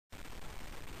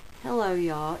Hello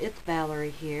y'all, it's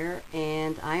Valerie here,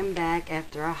 and I'm back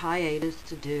after a hiatus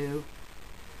to do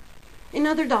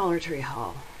another Dollar Tree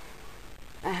haul.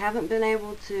 I haven't been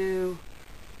able to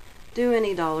do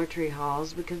any Dollar Tree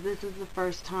hauls because this is the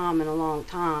first time in a long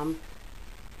time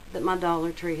that my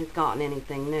Dollar Tree has gotten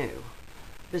anything new.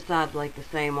 Besides like the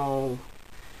same old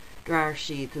dryer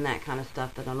sheets and that kind of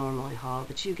stuff that I normally haul,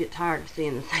 but you get tired of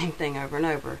seeing the same thing over and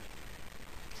over.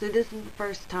 So this is the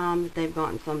first time that they've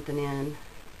gotten something in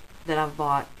that I've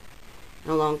bought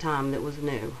in a long time that was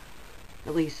new.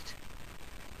 At least,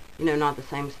 not the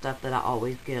same stuff that I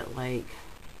always get, like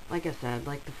I said,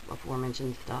 like the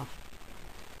aforementioned stuff.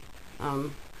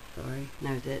 Sorry,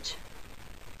 nose itch.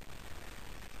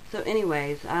 So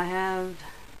anyways, I have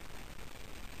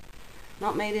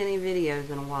not made any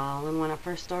videos in a while, and when I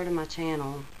first started my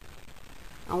channel,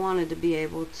 I wanted to be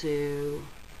able to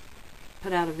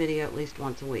put out a video at least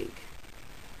once a week.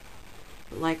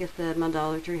 Like I said, my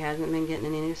Dollar Tree hasn't been getting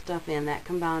any new stuff in. That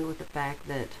combined with the fact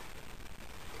that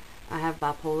I have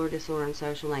bipolar disorder and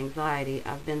social anxiety.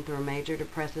 I've been through a major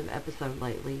depressive episode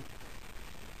lately.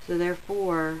 So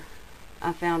therefore,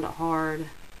 I found it hard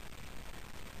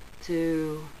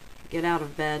to get out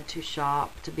of bed to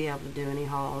shop, to be able to do any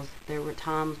hauls. There were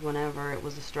times whenever it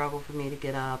was a struggle for me to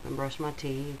get up and brush my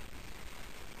teeth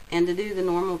and to do the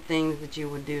normal things that you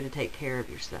would do to take care of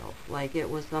yourself. Like, it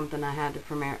was something I had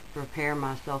to prepare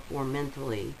myself for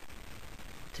mentally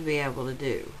to be able to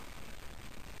do.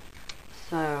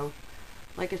 So,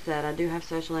 like I said, I do have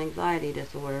social anxiety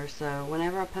disorder, so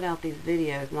whenever I put out these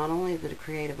videos, not only is it a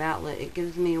creative outlet, it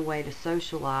gives me a way to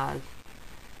socialize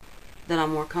that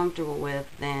I'm more comfortable with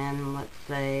than, let's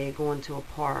say, going to a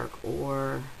park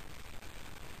or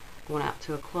going out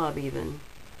to a club even.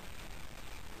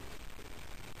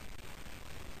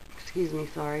 Excuse me,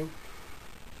 sorry.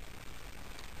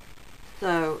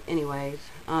 So, anyways,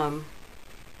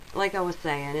 like I was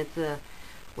saying, it's a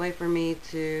way for me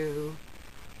to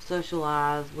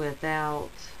socialize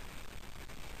without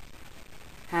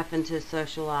having to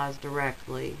socialize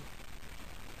directly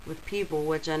with people,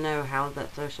 which I know, how is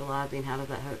that socializing? How does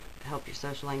that help your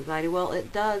social anxiety? Well,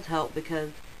 it does help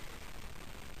because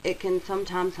it can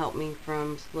sometimes help me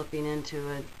from slipping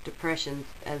into a depression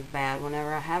as bad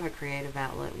whenever I have a creative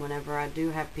outlet, whenever I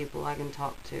do have people I can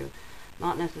talk to,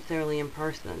 not necessarily in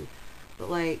person,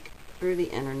 but like through the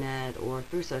internet or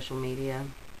through social media.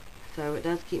 So it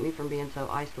does keep me from being so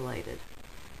isolated.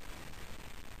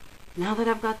 Now that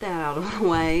I've got that out of the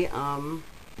way,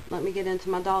 let me get into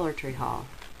my Dollar Tree haul.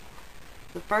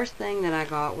 The first thing that I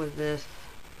got was this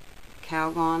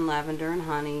Calgon Lavender and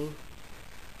Honey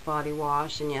body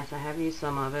wash, and yes, I have used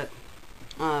some of it.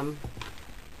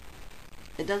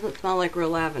 It doesn't smell like real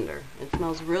lavender. It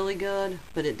smells really good,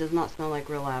 but it does not smell like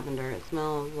real lavender. It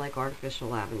smells like artificial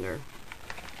lavender.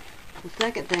 The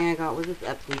second thing I got was this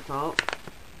Epsom salt,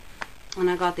 and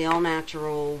I got the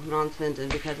all-natural, non-scented,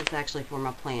 because it's actually for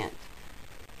my plants.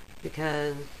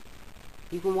 Because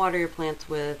you can water your plants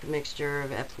with a mixture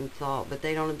of Epsom salt, but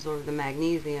they don't absorb the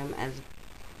magnesium as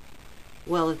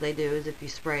well as they do as if you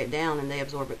spray it down and they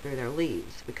absorb it through their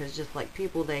leaves. Because just like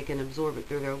people, they can absorb it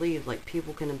through their leaves, like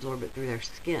people can absorb it through their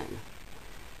skin.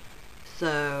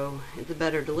 So it's a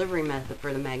better delivery method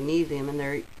for the magnesium,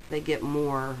 and they get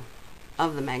more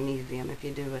of the magnesium if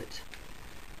you do it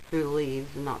through the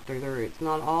leaves and not through the roots.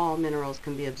 Not all minerals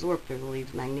can be absorbed through the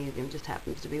leaves. Magnesium just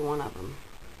happens to be one of them.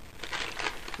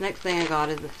 Next thing I got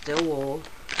is the still wool,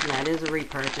 and that is a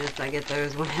repurchase. I get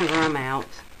those whenever I'm out.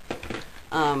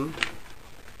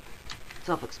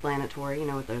 Self-explanatory, you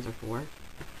know what those are for.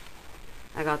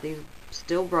 I got these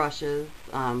still brushes,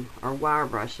 or wire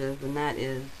brushes, and that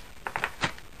is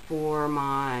for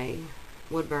my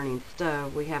wood-burning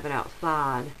stove. We have it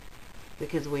outside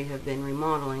because we have been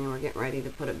remodeling and we're getting ready to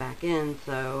put it back in,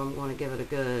 so I'm going to give it a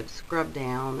good scrub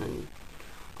down and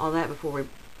all that before we,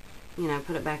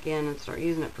 put it back in and start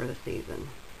using it for the season.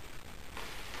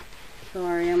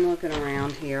 Sorry, I'm looking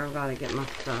around here. I've got to get my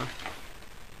stuff.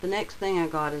 The next thing I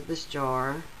got is this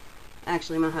jar.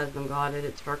 Actually, my husband got it.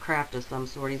 It's for a craft of some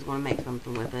sort. He's going to make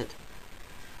something with it.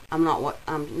 I'm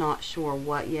not sure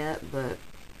what yet, but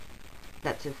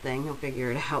that's his thing. He'll figure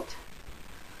it out.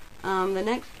 The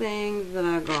next things that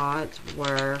I got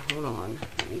were, hold on,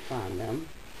 let me find them.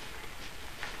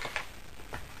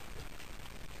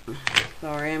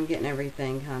 Sorry, I'm getting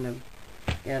everything kind of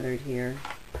gathered here.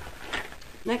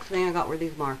 Next thing I got were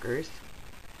these markers.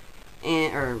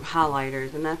 Or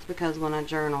highlighters, and that's because when I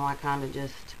journal, I kind of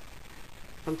just,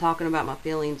 if I'm talking about my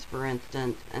feelings, for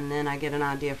instance, and then I get an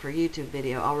idea for a YouTube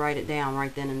video, I'll write it down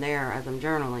right then and there as I'm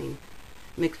journaling,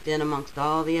 mixed in amongst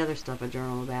all the other stuff I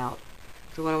journal about.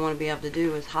 So what I want to be able to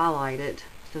do is highlight it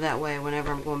So that way,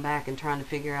 whenever I'm going back and trying to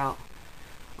figure out,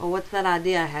 oh, what's that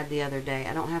idea I had the other day,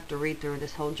 I don't have to read through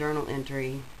this whole journal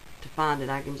entry to find it.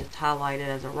 I can just highlight it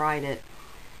as I write it,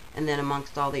 and then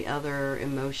amongst all the other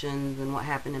emotions and what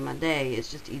happened in my day,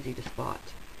 it's just easy to spot.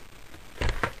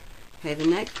 Okay, the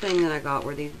next thing that I got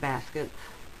were these baskets.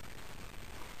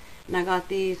 And I got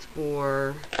these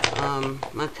for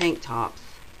my tank tops.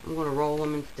 I'm going to roll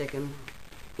them and stick them,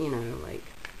 you know, like,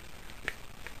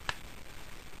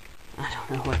 I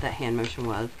don't know what that hand motion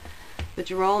was. But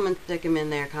you roll them and stick them in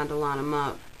there, kind of line them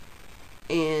up.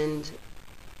 And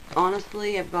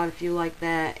honestly, I've got a few like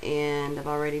that, and I've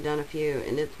already done a few.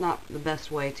 And it's not the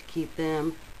best way to keep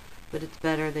them, but it's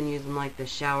better than using like the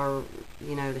shower,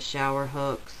 you know, the shower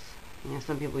hooks. You know,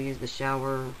 some people use the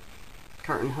shower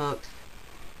curtain hooks.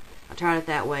 I tried it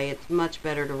that way. It's much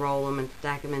better to roll them and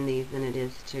stack them in these than it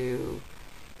is to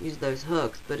use those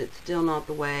hooks, but it's still not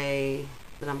the way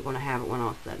that I'm going to have it when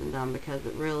all said and done, because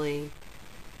it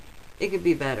could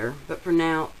be better. But for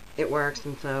now, it works,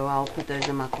 and so I'll put those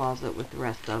in my closet with the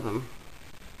rest of them.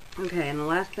 Okay, and the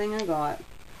last thing I got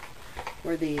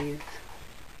were these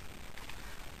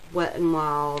Wet n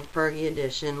Wild Fergie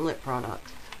Edition lip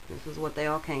products. This is what they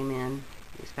all came in,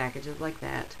 these packages like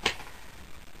that.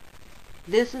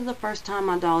 This is the first time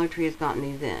my Dollar Tree has gotten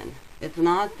these in. It's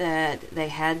not that they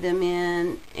had them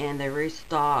in and they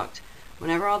restocked.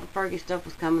 Whenever all the Fergie stuff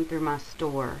was coming through my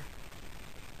store,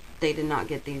 they did not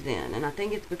get these in. And I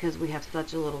think it's because we have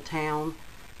such a little town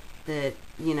that,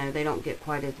 you know, they don't get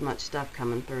quite as much stuff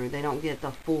coming through. They don't get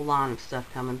the full line of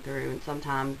stuff coming through. And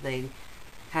sometimes they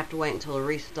have to wait until a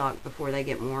restock before they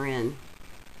get more in.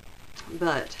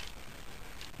 But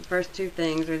the first two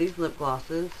things are these lip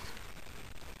glosses.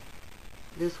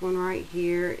 This one right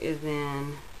here is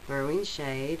in Throwing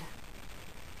Shade.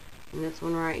 And this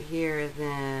one right here is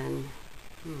in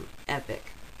Epic.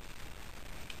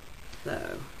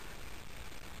 So,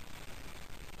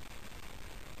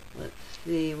 let's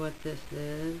see what this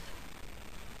is.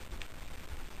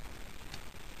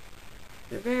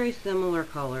 They're very similar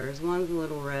colors. One's a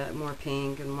little red, more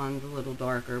pink, and one's a little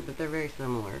darker, but they're very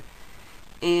similar.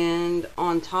 And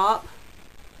on top,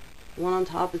 one on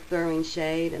top is Throwing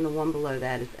Shade, and the one below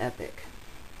that is Epic.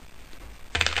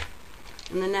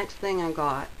 And the next thing I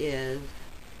got is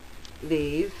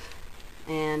these,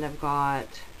 and I've got,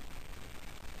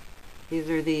 these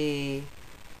are the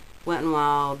Wet n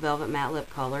Wild Velvet Matte Lip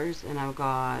Colors, and I've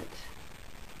got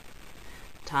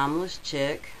Timeless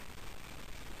Chick,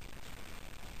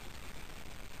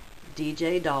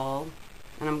 DJ Doll,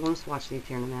 and I'm going to swatch these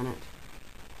here in a minute.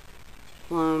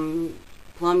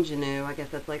 Plum Janoo, I guess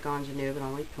that's like ingenue, but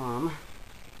only plum.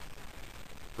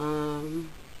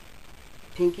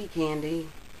 Pinky Candy,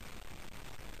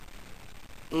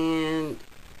 and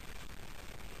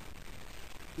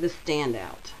the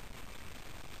Standout.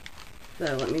 So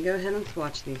let me go ahead and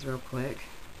swatch these real quick.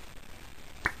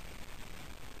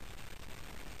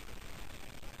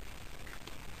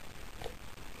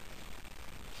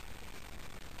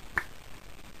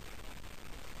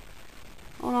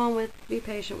 Hold on, be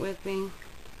patient with me.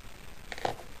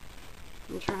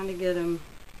 I'm trying to get them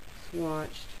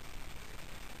swatched.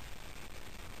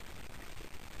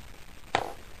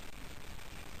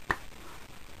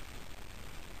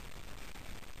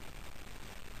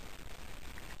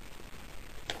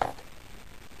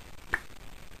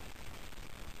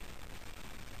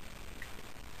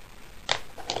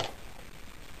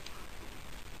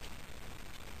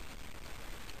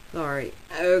 Sorry.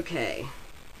 Okay.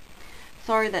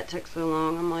 Sorry that took so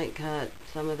long. I might cut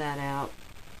some of that out.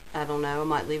 I don't know. I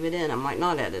might leave it in. I might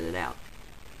not edit it out.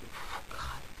 Oh,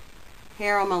 God.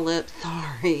 Hair on my lips.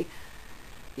 Sorry.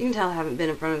 You can tell I haven't been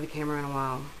in front of the camera in a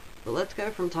while. But let's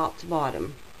go from top to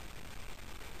bottom.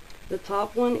 The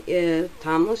top one is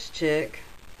Timeless Chick.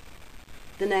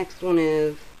 The next one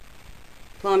is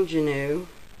Plum Janoo.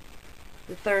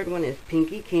 The third one is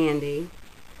Pinky Candy.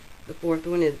 The fourth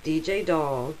one is DJ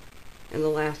Doll. And the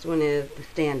last one is the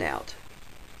Standout.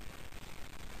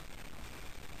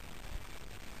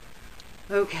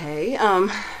 Okay,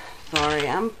 sorry,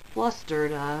 I'm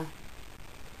flustered. I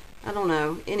don't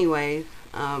know. Anyways,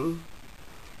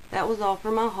 that was all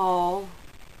for my haul.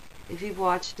 If you've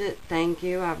watched it, thank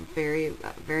you. I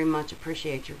very much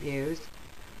appreciate your views.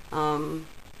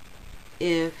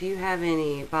 If you have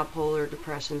any bipolar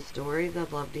depression stories,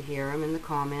 I'd love to hear them in the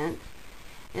comments.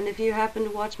 And if you happen to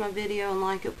watch my video and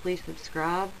like it, please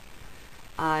subscribe.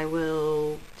 I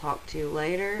will talk to you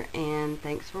later, and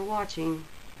thanks for watching.